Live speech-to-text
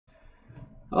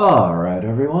All right,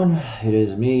 everyone. It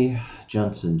is me,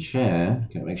 Johnson Chan.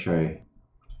 Gotta make sure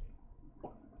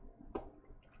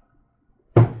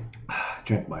I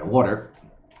drink my water.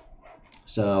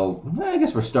 So I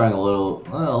guess we're starting a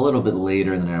little bit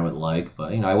later than I would like,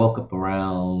 but I woke up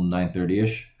around 9:30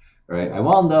 ish. Right. I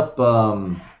wound up.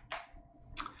 I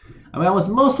was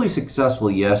mostly successful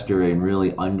yesterday in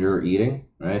really under eating.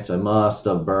 Right. So I must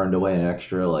have burned away an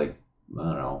extra like I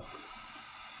don't know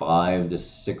 5 to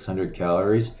 600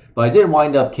 calories. But I did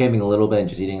wind up camping a little bit and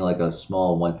just eating like a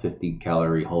small 150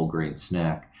 calorie whole grain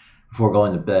snack before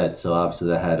going to bed. So obviously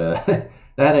that had a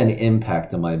that had an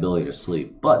impact on my ability to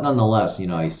sleep. But nonetheless,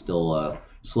 I still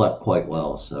slept quite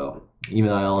well. So even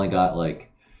though I only got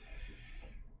like,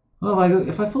 well, like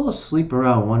if I fall asleep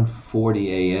around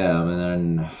 1:40 a.m.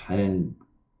 and then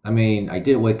I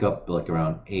did wake up like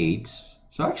around 8.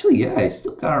 So actually, yeah, I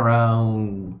still got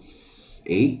around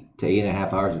 8 to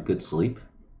 8.5 hours of good sleep.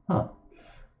 Huh.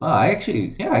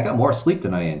 Yeah, I got more sleep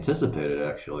than I anticipated,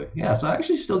 actually. Yeah, so I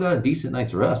actually still got a decent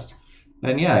night's rest.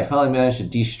 And yeah, I finally managed to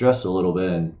de-stress a little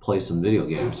bit and play some video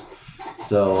games.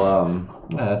 So,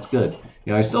 yeah, that's good.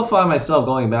 I still find myself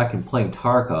going back and playing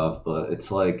Tarkov, but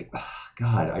it's like,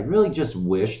 God, I really just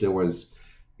wish there was,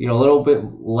 a little bit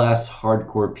less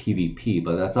hardcore PvP,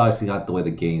 but that's obviously not the way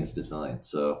the game is designed.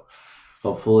 So,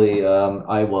 hopefully,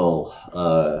 I will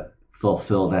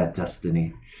fulfill that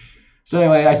destiny. So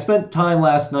anyway, I spent time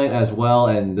last night as well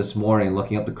and this morning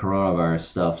looking up the coronavirus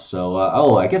stuff. So,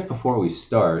 I guess before we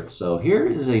start, so here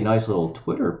is a nice little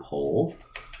Twitter poll.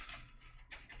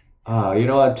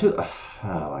 I'm too.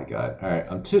 Oh my God! All right,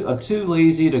 I'm too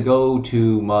lazy to go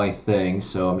to my thing,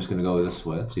 so I'm just gonna go this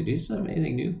way. Let's see. Do you have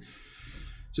anything new?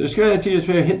 So, Australia teacher's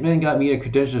favorite hitman got media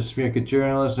credentials, smear good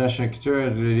journalist, national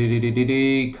conservative,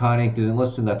 Connick didn't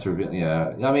listen. That's revealing.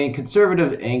 Yeah, I mean,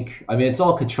 conservative Inc. I mean, it's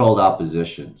all controlled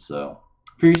opposition. So,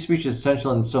 free speech is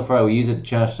essential, and so far we use it to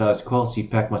challenge status quo.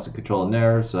 CPAC must control the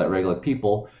narrative so that regular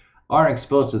people aren't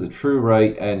exposed to the true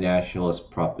right and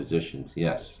nationalist propositions.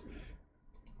 Yes.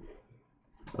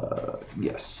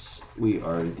 Yes, we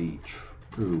are the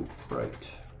true right.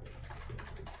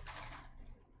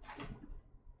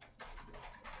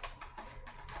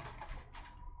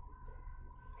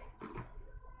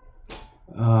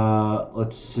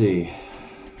 Let's see.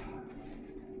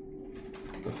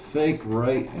 The fake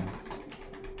right.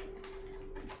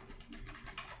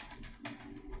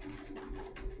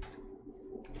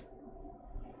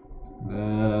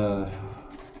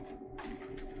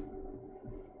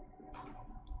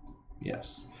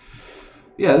 Yes.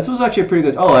 Yeah, this was actually a pretty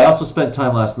good. Oh, I also spent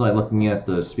time last night looking at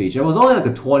the speech. It was only like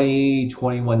a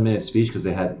 21 minute speech because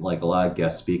they had like a lot of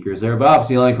guest speakers there. But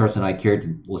obviously, the only person I cared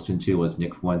to listen to was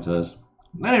Nick Fuentes.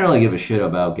 I didn't really give a shit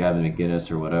about Gavin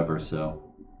McInnes or whatever, so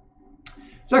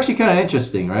it's actually kind of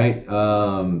interesting, right?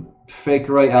 Fake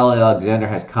right Alexander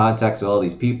has contacts with all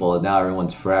these people, and now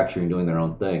everyone's fracturing, doing their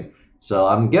own thing. So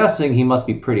I'm guessing he must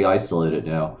be pretty isolated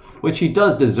now, which he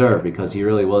does deserve because he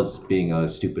really was being a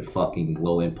stupid fucking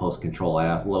low impulse control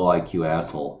low IQ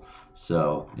asshole.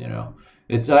 So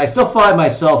it's I still find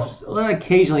myself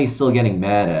occasionally still getting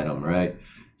mad at him, right?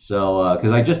 So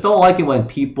because I just don't like it when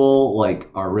people like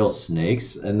are real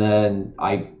snakes, and then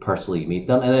I personally meet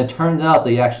them, and then it turns out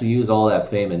they actually use all that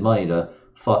fame and money to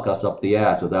fuck us up the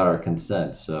ass without our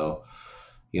consent. So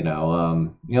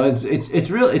it's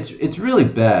really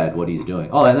bad what he's doing.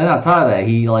 Oh, and then on top of that,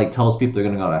 he like tells people they're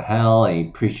gonna go to hell, and he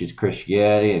preaches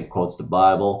Christianity and quotes the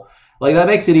Bible. Like that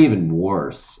makes it even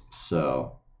worse.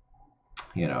 So,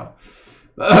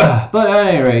 but at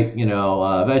any rate,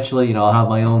 eventually, I'll have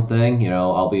my own thing.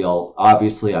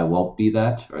 Obviously I won't be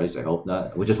that, or at least I hope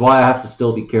not. Which is why I have to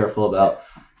still be careful about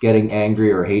getting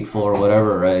angry or hateful or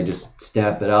whatever, right? I just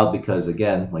stamp it out because,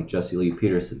 again, like Jesse Lee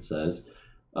Peterson says,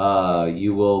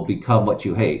 you will become what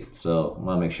you hate. So I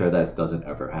want to make sure that doesn't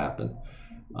ever happen.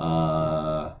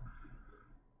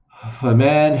 A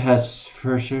man has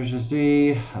first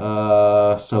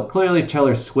so clearly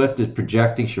Taylor Swift is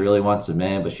projecting she really wants a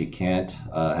man, but she can't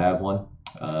have one.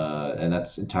 And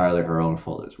that's entirely her own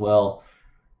fault as well.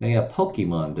 And yeah,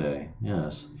 Pokemon Day.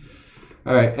 Yes.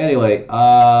 All right. Anyway,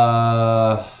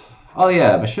 oh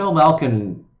yeah, Michelle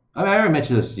Malkin. I mean, I already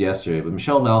mentioned this yesterday, but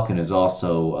Michelle Malkin is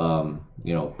also,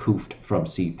 poofed from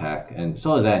CPAC, and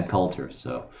so is Ann Coulter.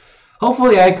 So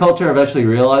hopefully, Ann Coulter eventually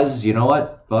realizes, you know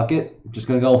what, fuck it, I'm just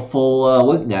gonna go full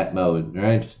Wignet mode,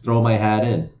 right? Just throw my hat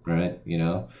in, right?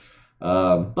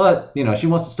 But she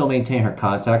wants to still maintain her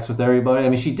contacts with everybody. I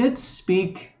mean, she did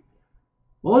speak.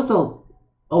 What was the?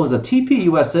 Oh, it was a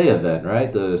TPUSA event,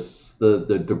 right?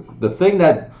 The thing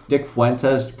that Dick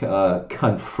Fuentes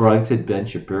confronted Ben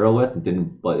Shapiro with, and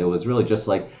didn't, but it was really just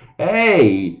like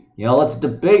Hey, let's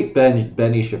debate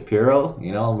Benny Shapiro.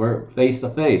 We're face to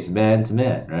face, man to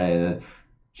man, right?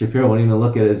 Shapiro wouldn't even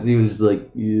look at us. He was just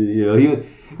like, he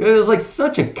was like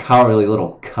such a cowardly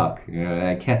little cuck.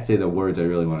 I can't say the words I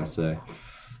really want to say.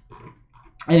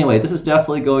 Anyway, this is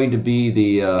definitely going to be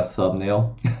the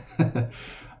thumbnail.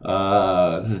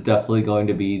 This is definitely going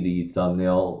to be the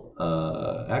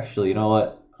thumbnail. Actually, you know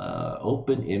what?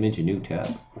 Open image, a new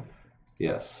tab.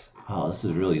 Yes. Oh, this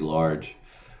is really large.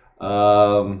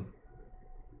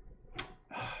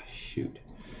 Shoot.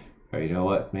 All right, you know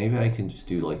what? Maybe I can just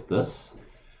do like this.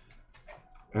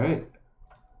 All right.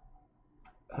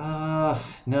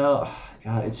 No,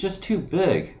 God, it's just too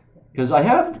big. Because I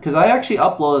actually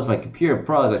upload as my computer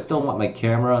pros. I still want my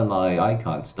camera and my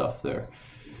icon stuff there.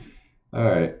 All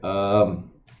right.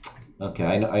 Okay,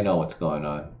 I know what's going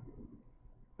on.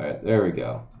 All right, there we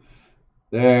go.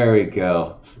 There we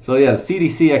go. So yeah, the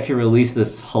CDC actually released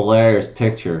this hilarious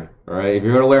picture. All right, if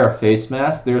you're gonna wear a face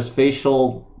mask, there's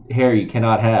facial hair you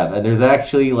cannot have, and there's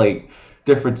actually like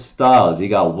different styles. You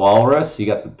got walrus, you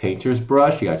got the painter's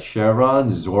brush, you got chevron,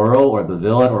 Zorro, or the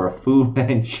villain, or a Fu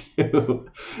Manchu.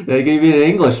 They can be an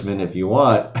Englishman if you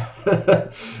want.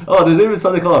 Oh, there's even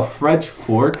something called a French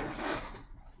fork.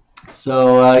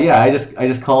 So yeah, I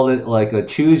just called it like a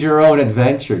choose your own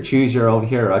adventure, choose your own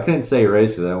hero. I couldn't say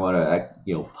race because I don't want to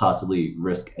possibly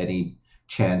risk any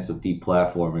chance of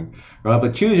deplatforming, right?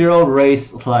 But choose your own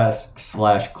race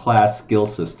slash class skill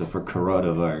system for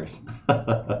coronavirus.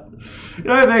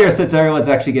 I figure since everyone's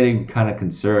actually getting kind of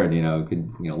concerned, could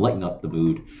lighten up the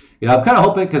mood. I'm kind of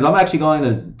hoping because I'm actually going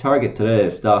to Target today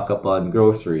to stock up on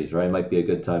groceries, right? It might be a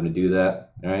good time to do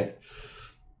that, right?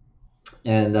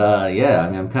 And yeah,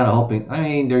 I'm kind of hoping.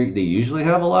 They usually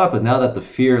have a lot, but now that the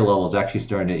fear level is actually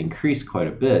starting to increase quite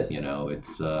a bit,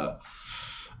 it's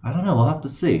I don't know. We'll have to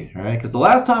see, all right? Because the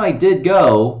last time I did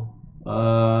go,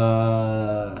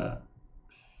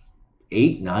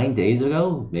 8-9 days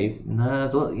ago, maybe,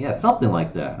 yeah, something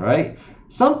like that, right?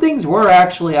 Some things were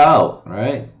actually out,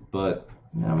 right? But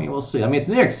we'll see. It's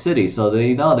New York City, so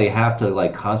they know they have to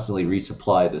like constantly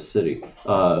resupply the city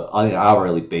on an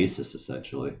hourly basis,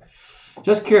 essentially.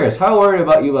 Just curious, how worried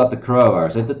about you about the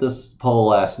coronavirus? I did this poll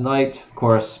last night, of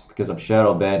course, because I'm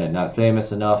shadow banned and not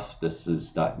famous enough. This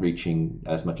is not reaching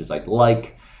as much as I'd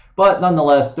like, but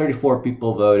nonetheless, 34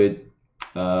 people voted.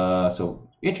 So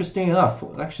interesting enough.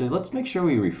 Actually, let's make sure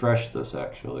we refresh this.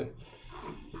 Actually,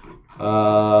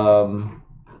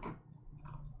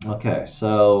 okay.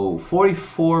 So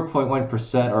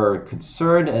 44.1% are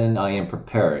concerned, and I am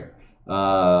prepared.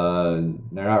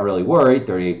 They're not really worried,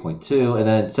 38.2, and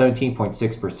then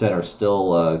 17.6% are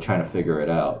still trying to figure it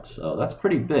out. So that's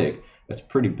pretty big. That's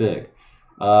pretty big.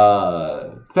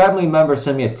 Family member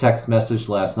sent me a text message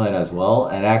last night as well,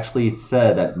 and actually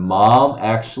said that mom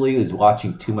actually is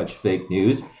watching too much fake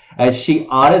news, and she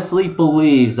honestly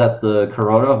believes that the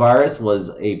coronavirus was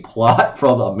a plot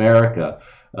from America.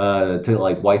 To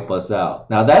like wipe us out.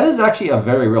 Now that is actually a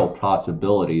very real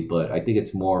possibility, but I think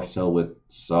it's more so with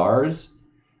SARS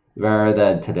rather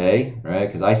than today, right?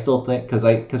 Because I still think, because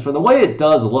for the way it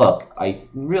does look, I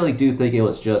really do think it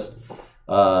was just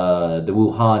the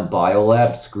Wuhan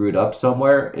biolab screwed up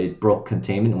somewhere. It broke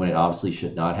containment when it obviously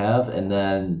should not have, and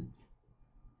then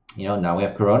now we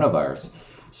have coronavirus.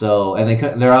 So, and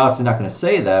they're obviously not going to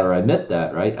say that or admit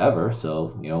that, right? Ever.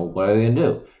 So, what are they going to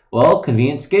do? Well,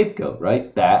 convenient scapegoat,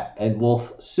 right? Bat and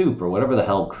wolf soup or whatever the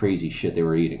hell crazy shit they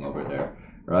were eating over there,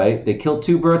 right? They killed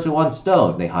two birds with one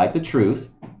stone. They hide the truth.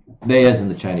 They, as in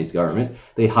the Chinese government,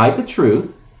 they hide the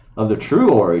truth of the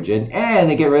true origin, and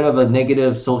they get rid of a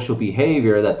negative social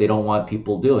behavior that they don't want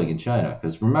people doing in China.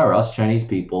 Because remember, us Chinese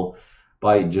people,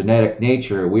 by genetic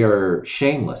nature, we are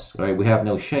shameless, right? We have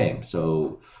no shame.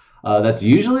 So that's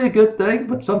usually a good thing,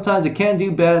 but sometimes it can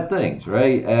do bad things,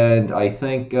 right? And I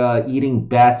think eating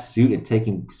bat soup and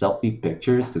taking selfie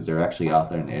pictures, because they're actually out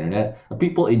there on the internet, of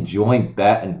people enjoying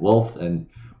bat and wolf and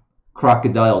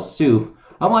crocodile soup,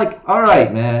 I'm like, all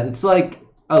right, man. It's like,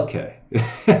 okay.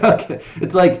 Okay.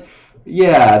 It's like,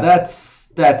 yeah,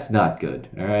 that's not good,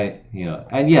 all right?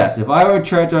 And yes, if I were in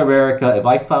charge of America, if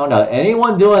I found out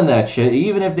anyone doing that shit,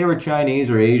 even if they were Chinese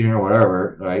or Asian or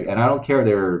whatever, right? And I don't care if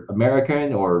they're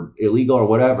American or illegal or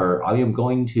whatever, I am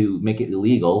going to make it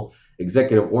illegal,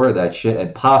 executive order that shit,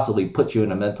 and possibly put you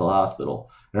in a mental hospital.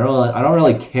 I don't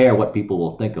really care what people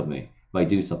will think of me if I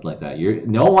do something like that.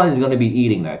 No one is going to be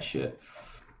eating that shit.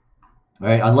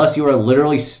 Right? Unless you are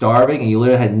literally starving and you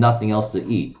literally had nothing else to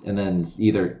eat, and then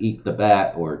either eat the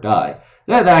bat or die.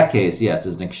 In that case, yes,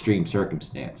 it's an extreme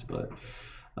circumstance, but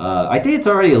I think it's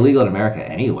already illegal in America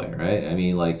anyway, right?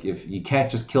 Like, if you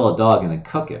can't just kill a dog and then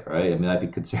cook it, right? That'd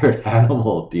be considered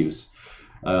animal abuse,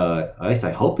 At least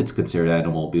I hope it's considered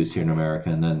animal abuse here in America.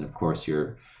 And then, of course,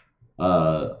 you're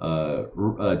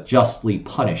justly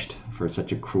punished for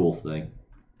such a cruel thing.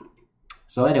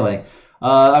 So anyway,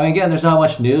 I mean, again, there's not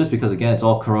much news because again, it's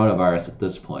all coronavirus at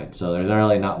this point, so there's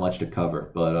really not much to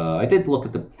cover. But I did look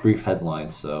at the brief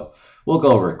headlines, so we'll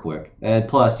go over it quick. And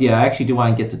plus, yeah, I actually do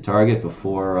want to get to Target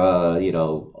before, I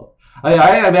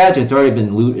imagine it's already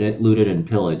been looted and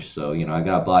pillaged, so I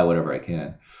gotta buy whatever I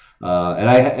can. And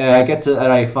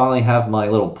I finally have my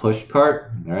little push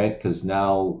cart, all right? Because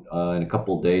now in a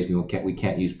couple of days we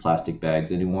can't use plastic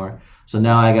bags anymore. So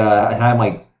now I have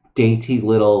my dainty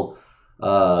little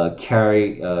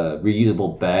carry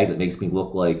reusable bag that makes me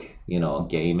look like a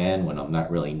gay man when I'm not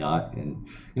really not. And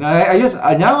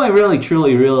now I really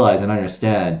truly realize and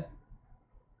understand.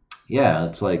 Yeah,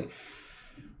 it's like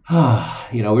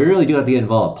we really do have to get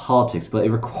involved in politics, but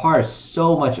it requires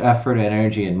so much effort and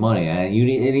energy and money, and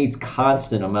it needs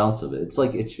constant amounts of it.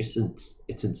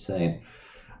 It's insane.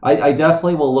 I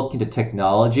definitely will look into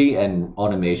technology and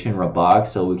automation,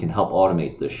 robotics, so we can help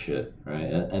automate this shit, right?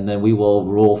 And then we will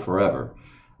rule forever.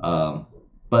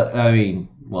 But I mean,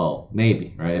 well,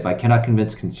 maybe, right? If I cannot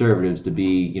convince conservatives to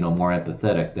be, more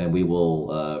empathetic, then we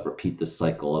will repeat this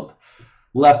cycle of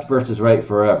left versus right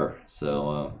forever.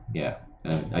 So yeah,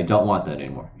 I don't want that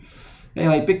anymore.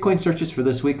 Anyway, Bitcoin searches for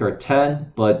this week are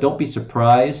 10, but don't be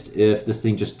surprised if this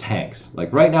thing just tanks.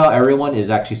 Like right now, everyone is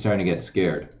actually starting to get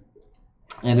scared.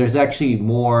 And there's actually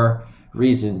more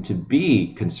reason to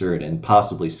be concerned and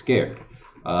possibly scared.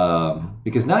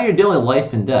 Because now you're dealing with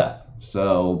life and death.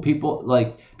 So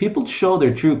people show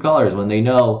their true colors when they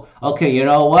know, okay, you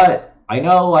know what? I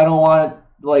know I don't want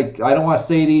to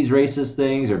say these racist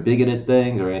things or bigoted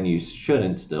things, and you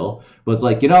shouldn't still. But it's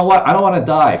like, you know what? I don't want to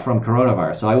die from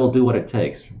coronavirus, so I will do what it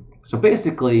takes. So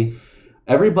basically,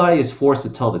 everybody is forced to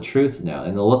tell the truth now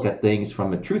and to look at things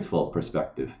from a truthful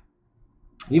perspective.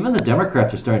 Even the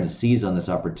Democrats are starting to seize on this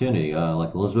opportunity.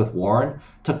 Like Elizabeth Warren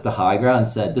took the high ground and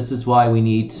said, this is why we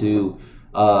need to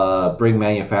bring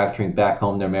manufacturing back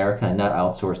home to America and not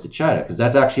outsource to China, because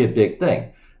that's actually a big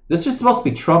thing. This is supposed to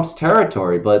be Trump's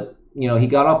territory, but he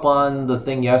got up on the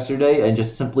thing yesterday and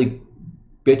just simply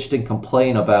bitched and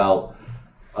complained about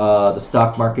the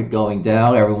stock market going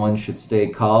down. Everyone should stay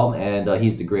calm, and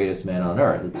he's the greatest man on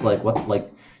earth. It's like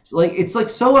it's like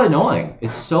so annoying.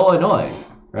 It's so annoying.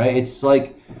 Right? It's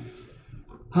like,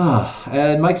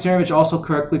 and Mike Cernovich also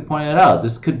correctly pointed out,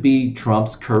 this could be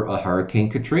Trump's Hurricane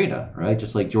Katrina, right?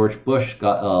 Just like George Bush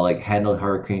got handled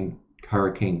Hurricane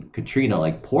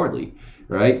Katrina poorly,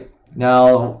 right?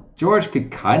 Now George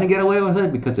could kind of get away with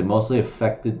it because it mostly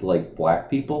affected black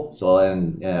people. So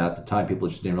and at the time people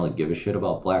just didn't really give a shit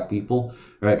about black people,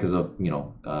 right? Because of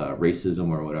racism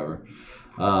or whatever.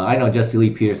 I know Jesse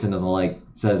Lee Peterson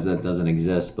says that doesn't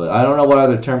exist, but I don't know what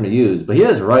other term to use. But he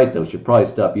is right, though. We should probably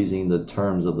stop using the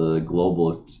terms of the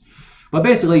globalists. But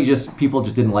basically, people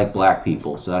just didn't like black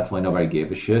people, so that's why nobody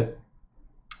gave a shit.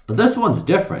 But this one's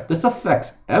different. This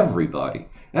affects everybody.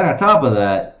 And on top of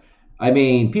that, I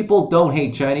mean, people don't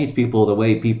hate Chinese people the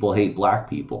way people hate black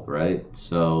people, right?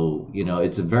 So,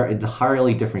 it's a very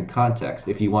entirely different context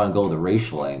if you want to go the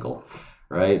racial angle.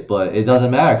 Right, but it doesn't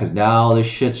matter because now this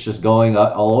shit's just going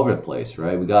all over the place,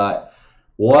 right? We got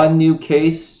one new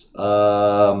case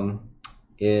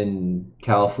in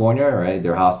California, right?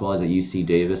 Their hospital is at UC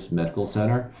Davis Medical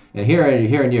Center, and here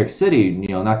in New York City,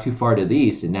 not too far to the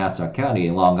east in Nassau County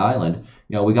in Long Island,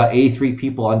 we got 83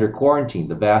 people under quarantine,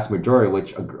 the vast majority of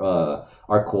which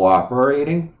are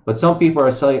cooperating, but some people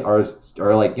are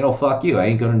like, fuck you, I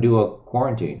ain't gonna do a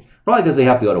quarantine, probably because they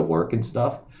have to go to work and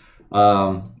stuff.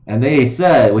 And they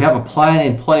said, we have a plan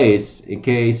in place in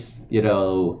case,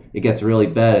 it gets really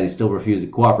bad and they still refuse to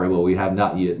cooperate. Well, we have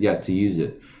not yet to use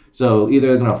it. So either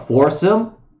they're going to force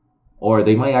him or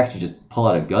they might actually just pull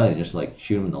out a gun and just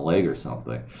shoot him in the leg or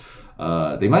something.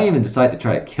 They might even decide to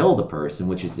try to kill the person,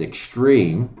 which is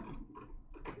extreme.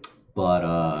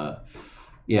 But,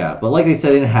 yeah, but like I said,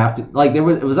 they didn't have to,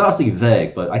 it was obviously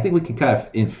vague, but I think we can kind of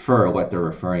infer what they're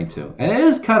referring to. And it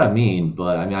is kind of mean,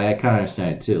 but I mean, I kind of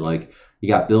understand it too. You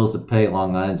got bills to pay,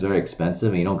 Long Island's very expensive,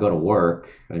 and you don't go to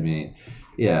work. I mean,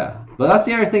 yeah. But that's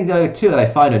the other thing too that I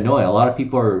find annoying. A lot of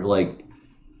people are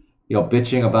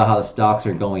bitching about how the stocks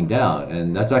are going down,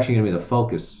 and that's actually going to be the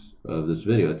focus of this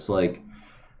video. It's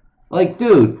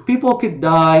dude, people could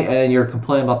die and you're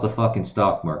complaining about the fucking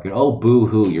stock market. Oh,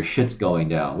 boo-hoo, your shit's going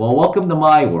down. Well, welcome to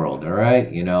my world, all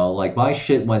right? My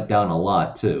shit went down a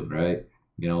lot too, right?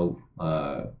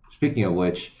 Speaking of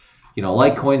which,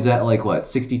 Litecoin's at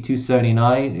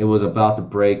 62.79. It was about to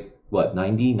break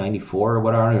 90, 94 or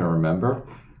whatever, I don't even remember,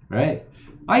 right?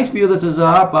 I feel this is a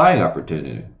hot buying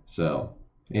opportunity. So,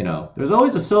 there's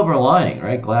always a silver lining,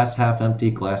 right? Glass half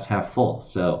empty, glass half full.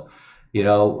 So, things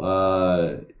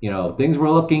were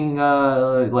looking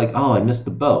like, oh, I missed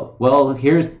the boat. Well,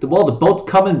 the boat's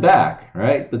coming back,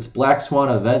 right? This black swan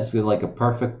event's like a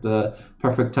perfect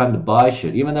time to buy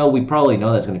shit. Even though we probably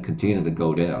know that's going to continue to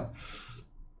go down,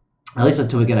 at least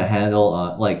until we get a handle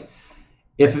on like.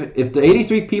 If the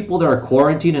 83 people that are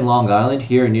quarantined in Long Island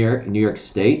here in New York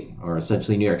State, or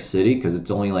essentially New York City, because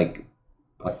it's only like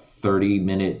a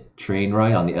 30-minute train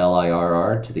ride on the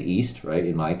LIRR to the east, right?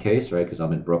 In my case, right? Because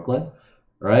I'm in Brooklyn,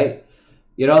 right?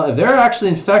 If they're actually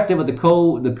infected with the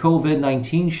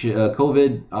COVID-19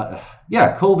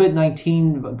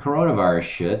 COVID-19 coronavirus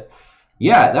shit,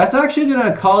 yeah, that's actually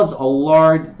going to cause a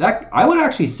large. That I would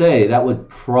actually say that would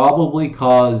probably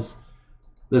cause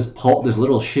this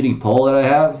little shitty poll that I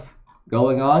have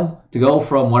going on to go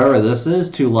from whatever this is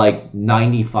to like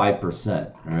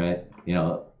 95%. All right,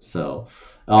 so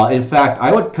in fact,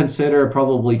 I would consider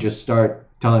probably just start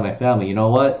telling my family, you know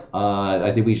what? I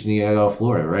think we should need to go to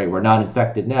Florida, right? We're not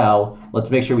infected now. Let's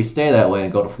make sure we stay that way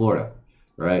and go to Florida,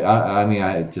 right? I mean,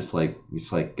 it's like,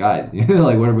 God,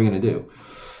 like, what are we gonna do?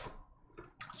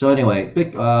 So anyway,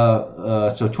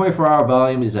 so 24-hour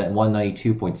volume is at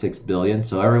 192.6 billion.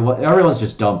 So everyone's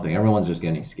just dumping. Everyone's just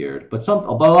getting scared. But a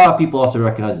lot of people also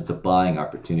recognize it's a buying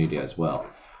opportunity as well.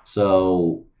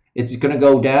 So it's going to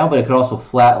go down, but it could also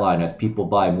flatline as people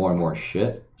buy more and more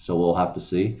shit. So we'll have to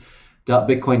see.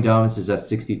 Bitcoin dominance is at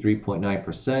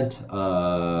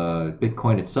 63.9%.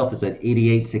 Bitcoin itself is at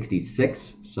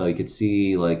 88.66. So you could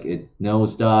see like it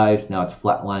nosedives. Now it's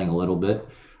flatlining a little bit.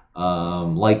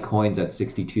 Litecoin's at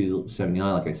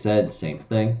 62.79, like I said, same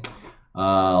thing.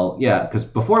 Yeah, because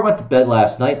before I went to bed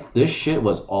last night, this shit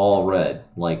was all red.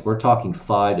 Like, we're talking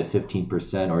 5 to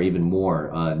 15% or even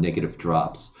more negative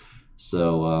drops.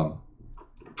 So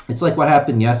it's like what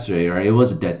happened yesterday, right? It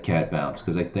was a dead cat bounce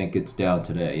because I think it's down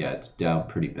today. Yeah, it's down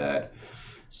pretty bad.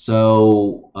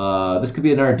 So this could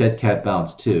be another dead cat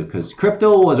bounce too, because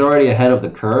crypto was already ahead of the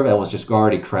curve and was just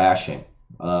already crashing.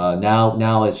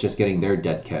 Now it's just getting their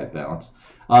dead cat bounce.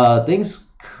 Things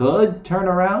could turn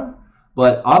around,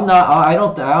 but I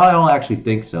don't actually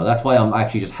think so. That's why I'm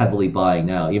actually just heavily buying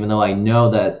now, even though I know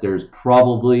that there's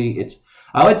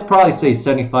I would probably say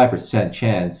 75%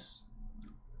 chance,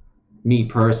 me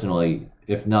personally,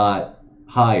 if not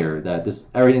higher, that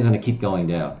everything's going to keep going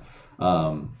down.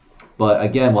 But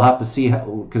again, we'll have to see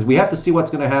because we have to see what's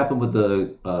going to happen with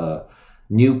the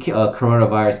new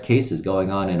coronavirus cases going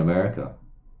on in America.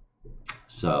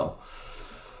 So,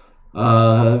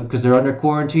 because they're under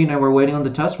quarantine and we're waiting on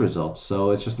the test results, so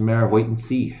it's just a matter of wait and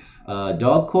see.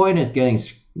 Dogcoin is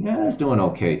it's doing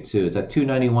okay too. It's at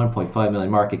 291.5 million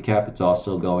market cap. It's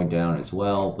also going down as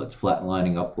well, but it's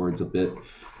flatlining upwards a bit.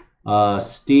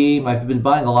 Steam, I've been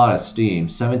buying a lot of Steam,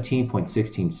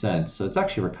 17.16 cents, so it's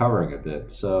actually recovering a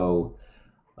bit. So,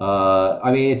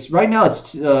 I mean, right now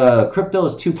crypto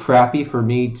is too crappy for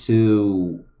me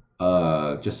to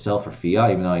just sell for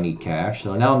fiat, even though I need cash.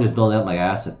 So now I'm just building up my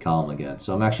asset column again.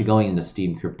 So I'm actually going into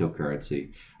Steam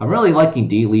cryptocurrency. I'm really liking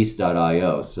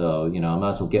dlease.io, so I might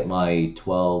as well get my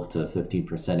 12 to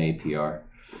 15%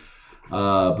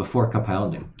 APR before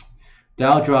compounding.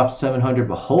 Dow dropped 700,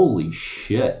 but holy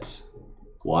shit.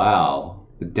 Wow.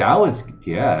 The Dow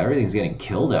everything's getting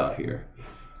killed out here.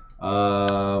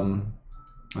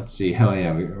 Let's see. Oh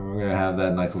yeah, we're going to have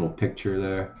that nice little picture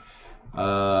there.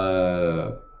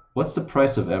 What's the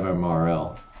price of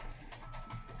MMRL?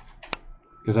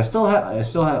 Because I still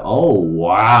have, oh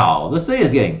wow. This thing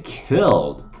is getting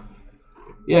killed.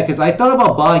 Yeah, because I thought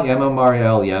about buying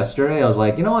MMRL yesterday. I was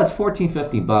like, you know what, it's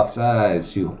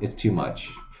 $14.50. It's too much.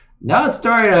 Now it's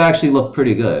starting to actually look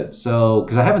pretty good. So,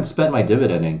 because I haven't spent my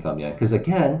dividend income yet. Because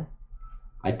again,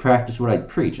 I practice what I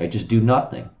preach. I just do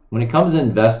nothing. When it comes to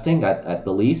investing, at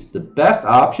the least, the best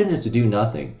option is to do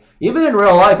nothing. Even in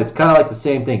real life, it's kind of like the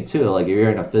same thing too. Like you're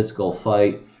in a physical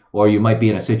fight, or you might be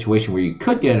in a situation where you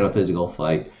could get into a physical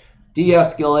fight.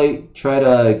 De-escalate, try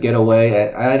to get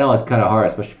away. I know it's kind of hard,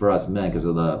 especially for us men, because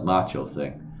of the macho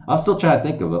thing. I'm still trying to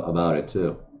think about it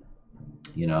too.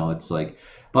 It's like,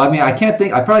 but I mean, I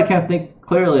probably can't think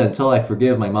clearly until I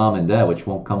forgive my mom and dad, which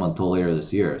won't come until later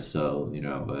this year. So,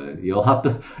 but you'll have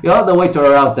to wait till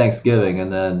around Thanksgiving,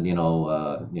 and then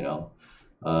we'll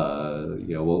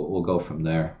go from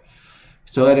there.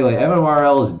 So anyway,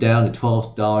 MMRL is down to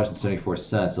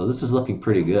 $12.74. So this is looking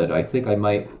pretty good. I think I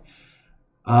might.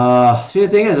 See,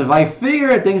 the thing is, if I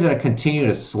figure things are gonna continue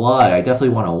to slide, I definitely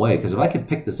want to wait, because if I could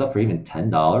pick this up for even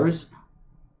 $10,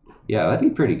 yeah, that'd be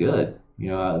pretty good.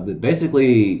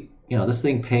 Basically, this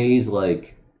thing pays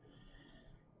like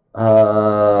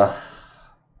how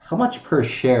how much per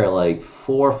share? Like $4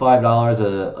 or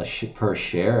 $5 per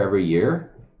share every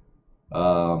year.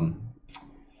 Um,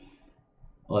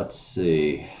 let's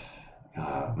see.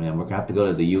 Ah, man, we're gonna have to go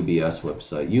to the UBS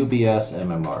website. UBS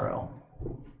MMRL.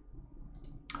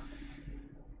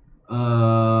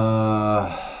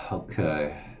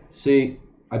 Okay. See,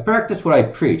 I practice what I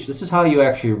preach. This is how you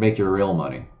actually make your real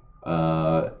money.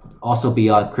 Also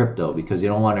beyond crypto, because you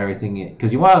don't want everything,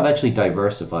 because you want to eventually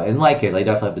diversify. In my case, I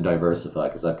definitely have to diversify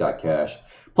because I've got cash.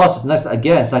 Plus, it's nice,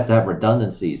 again, it's nice to have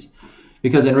redundancies,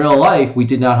 because in real life, we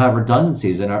did not have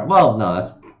redundancies in our, well, no,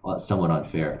 that's somewhat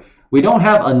unfair. We don't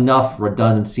have enough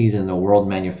redundancies in the world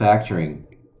manufacturing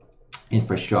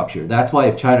infrastructure. That's why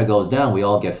if China goes down, we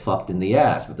all get fucked in the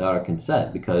ass without our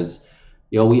consent, because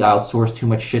we outsourced too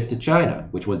much shit to China,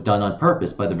 which was done on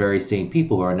purpose by the very same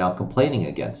people who are now complaining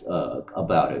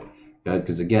about it.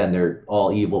 Because again, they're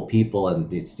all evil people,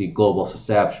 and it's the global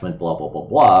establishment, blah blah blah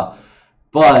blah.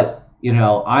 But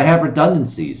I have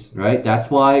redundancies, right?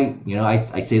 That's why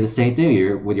I say the same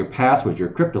thing with your passwords, your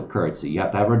cryptocurrency. You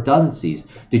have to have redundancies.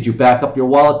 Did you back up your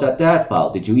wallet.dat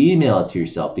file? Did you email it to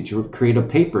yourself? Did you create a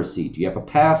paper seed? Do you have a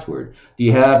password? Do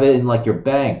you have it in like your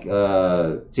bank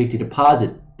safety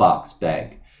deposit box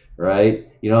bank, right?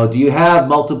 Do you have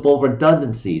multiple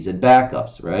redundancies and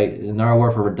backups, right? Another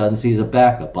word for redundancy is a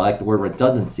backup. I like the word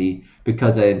redundancy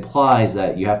because it implies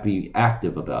that you have to be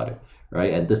active about it,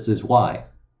 right? And this is why.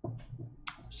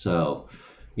 So,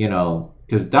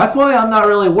 because that's why I'm not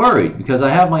really worried, because I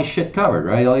have my shit covered,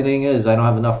 right? The only thing is I don't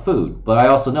have enough food, but I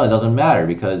also know it doesn't matter,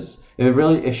 because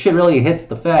if shit really hits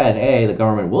the fan, A, the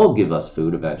government will give us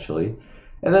food eventually.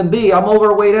 And then B, I'm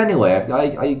overweight anyway.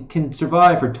 I can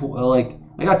survive for,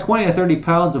 I got 20 to 30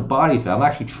 pounds of body fat. I'm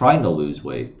actually trying to lose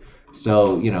weight.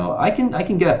 So, I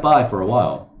can get by for a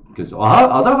while. Because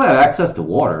I'll definitely have access to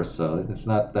water, so it's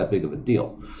not that big of a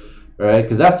deal. Right?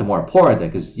 Because that's the more important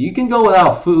thing. Because you can go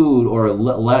without food or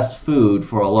less food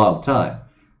for a long time.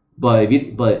 But if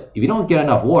you don't get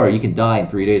enough water, you can die in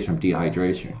 3 days from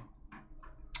dehydration.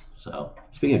 So,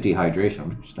 speaking of dehydration,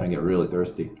 I'm just starting to get really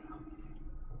thirsty.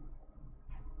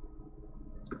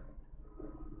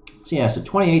 So yeah, so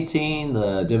 2018,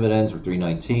 the dividends were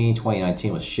 $3.19.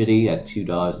 2019 was shitty at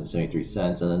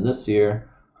 $2.73, and then this year,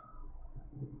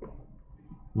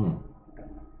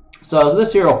 so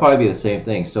this year will probably be the same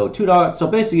thing. So $2. So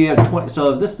basically, you have 20.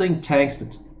 So if this thing tanks,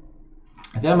 if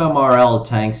MMRL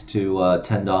tanks to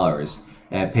 $10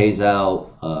 and pays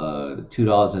out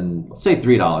 $2 and let's say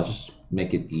 $3, just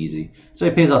make it easy. So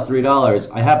it pays out $3.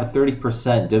 I have a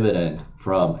 30% dividend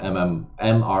from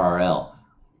MRRL.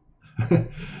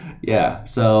 Yeah,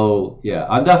 so yeah,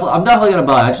 I'm definitely gonna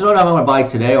buy. I just don't know if I'm gonna buy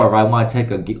today or if I want to take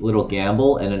a little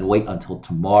gamble and then wait until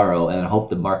tomorrow and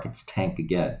hope the markets tank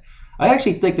again. I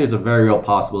actually think there's a very real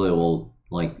possibility it will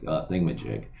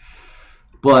thingamajig.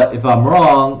 But if I'm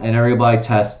wrong and everybody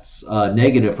tests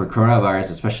negative for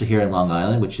coronavirus, especially here in Long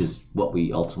Island, which is what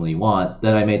we ultimately want,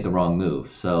 then I made the wrong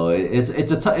move. So it's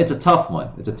a tough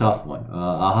one. It's a tough one.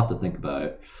 I'll have to think about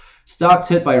it. Stocks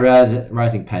hit by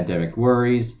rising pandemic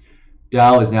worries.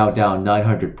 Dow is now down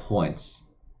 900 points.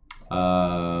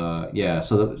 Yeah,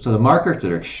 so the markets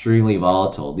are extremely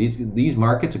volatile. These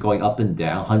markets are going up and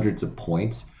down hundreds of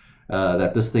points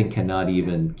that this thing cannot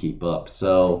even keep up.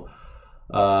 So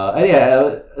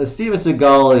yeah, Steven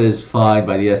Seagal is fined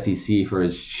by the SEC for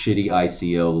his shitty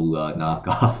ICO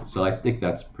knockoff. So I think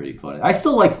that's pretty funny. I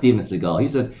still like Steven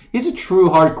Seagal. He's a true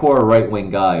hardcore right-wing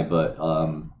guy, but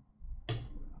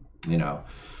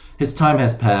his time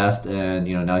has passed, and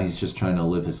now he's just trying to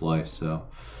live his life. So,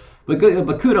 but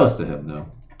kudos to him, though.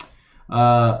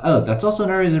 That's also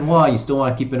another reason why you still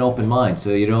want to keep an open mind,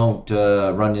 so you don't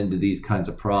run into these kinds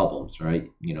of problems, right?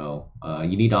 You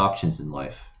need options in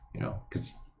life,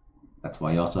 because that's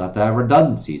why you also have to have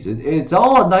redundancies. It's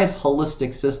all a nice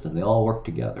holistic system. They all work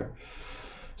together.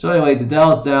 So anyway, the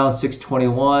Dow's down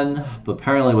 621, but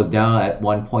apparently it was down at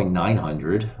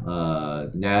 1.900.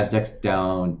 Nasdaq's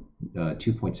down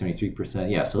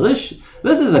 2.73%. Yeah, so this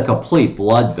is a complete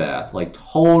bloodbath, like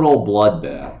total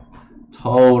bloodbath.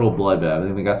 I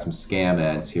think we got some scam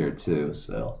ads here too,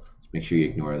 so make sure you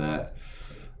ignore that.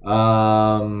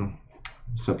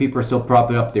 So people are still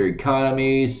propping up their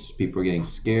economies. People are getting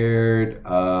scared.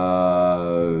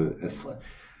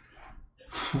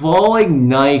 Falling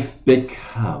knife bit.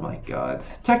 Oh my god.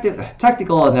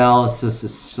 Technical analysis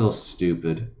is so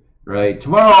stupid. Right?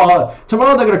 Tomorrow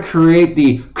they're going to create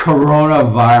the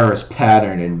coronavirus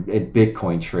pattern in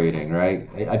Bitcoin trading, right?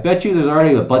 I bet you there's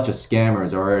already a bunch of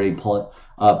scammers already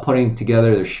putting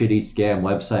together their shitty scam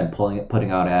website and putting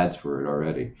out ads for it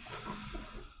already.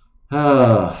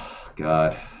 Oh,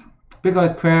 God.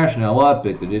 Bitcoin's crashed now. What?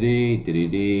 This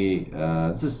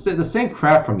is the same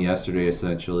crap from yesterday,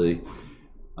 essentially.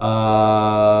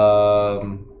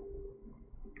 Bitcoin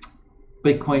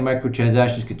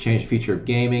microtransactions could change the future of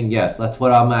gaming. Yes, that's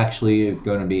what I'm actually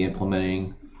going to be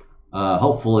implementing.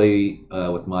 Hopefully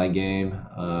with my game.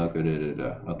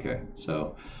 Okay,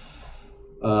 so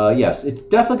yes, it's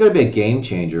definitely going to be a game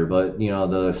changer, but you know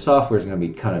the software is going to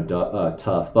be kind of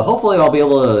tough. But hopefully I'll be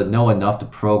able to know enough to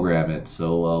program it.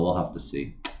 So we'll have to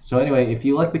see. So anyway, if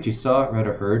you like what you saw, read,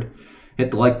 or heard,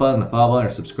 hit the like button, the follow button, or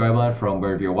subscribe button from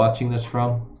wherever you're watching this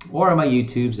from, or on my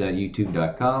YouTubes at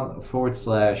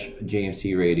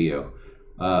youtube.com/JMC Radio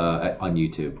on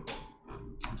YouTube.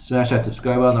 Smash that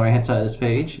subscribe button on the right hand side of this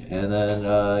page, and then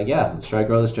yeah, let's try to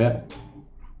grow this channel.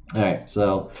 All right,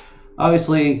 so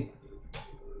obviously,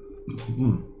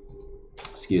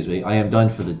 excuse me, I am done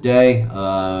for the day.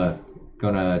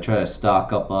 Gonna try to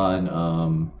stock up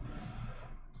on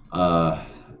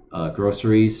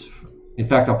groceries. In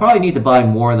fact, I'll probably need to buy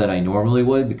more than I normally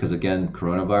would because, again,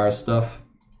 coronavirus stuff.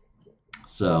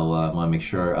 So I want to make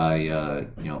sure I you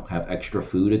know, have extra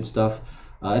food and stuff.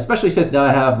 Especially since now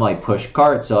I have my push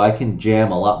cart, so I can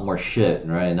jam a lot more shit,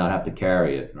 right, and not have to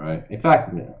carry it, right? In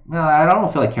fact, no, I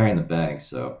don't feel like carrying the bag,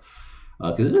 so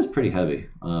because it is pretty heavy.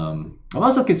 I'm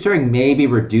also considering maybe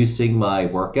reducing my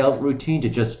workout routine to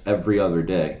just every other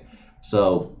day.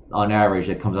 So on average,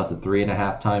 it comes out to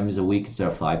 3.5 times a week instead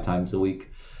of 5 times a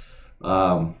week.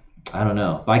 I don't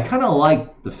know, but I kind of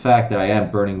like the fact that I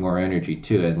am burning more energy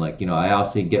too, and like, you know, I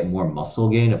also get more muscle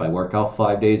gain if I work out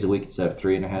 5 days a week instead of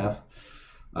 3.5.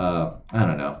 I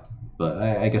don't know, but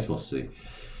I guess we'll see.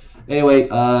 Anyway,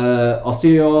 I'll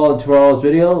see you all in tomorrow's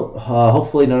video.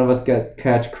 Hopefully none of us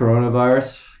catch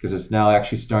coronavirus, because it's now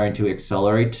actually starting to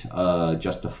accelerate, and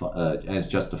it's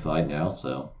justified now,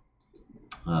 so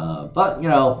but you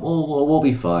know, we'll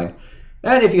be fine.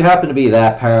 And if you happen to be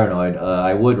that paranoid,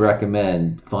 I would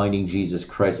recommend finding Jesus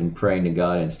Christ and praying to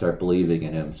God and start believing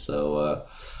in him. So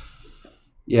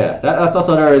yeah, that's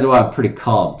also another reason why I'm pretty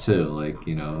calm too. Like,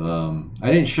 you know, I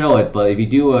didn't show it, but if you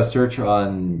do a search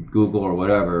on Google or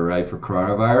whatever, right, for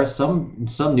coronavirus,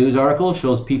 some news article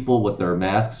shows people with their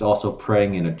masks also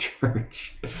praying in a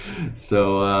church.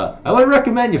 So I would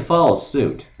recommend you follow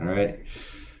suit. All right.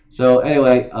 So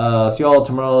anyway, see you all in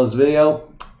tomorrow's video.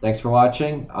 Thanks for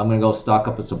watching. I'm gonna go stock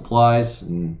up with supplies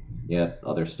and yeah,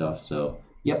 other stuff. So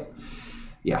yep,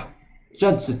 yeah.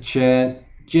 Judson Chan.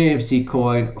 JMC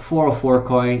coin, 404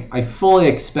 coin. I fully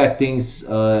expect things,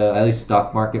 at least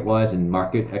stock market wise and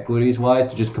market equities wise,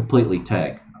 to just completely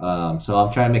tank. So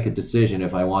I'm trying to make a decision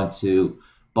if I want to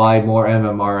buy more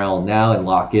MMRL now and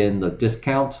lock in the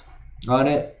discount on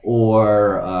it,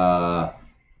 or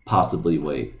possibly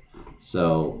wait.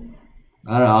 So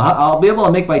I don't know. I'll be able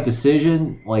to make my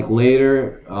decision like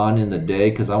later on in the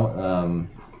day, because I don't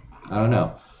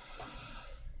know.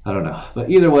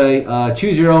 But either way,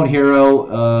 choose your own hero,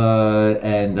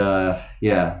 and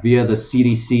yeah, via the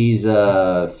CDC's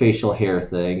facial hair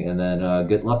thing, and then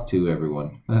good luck to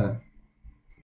everyone.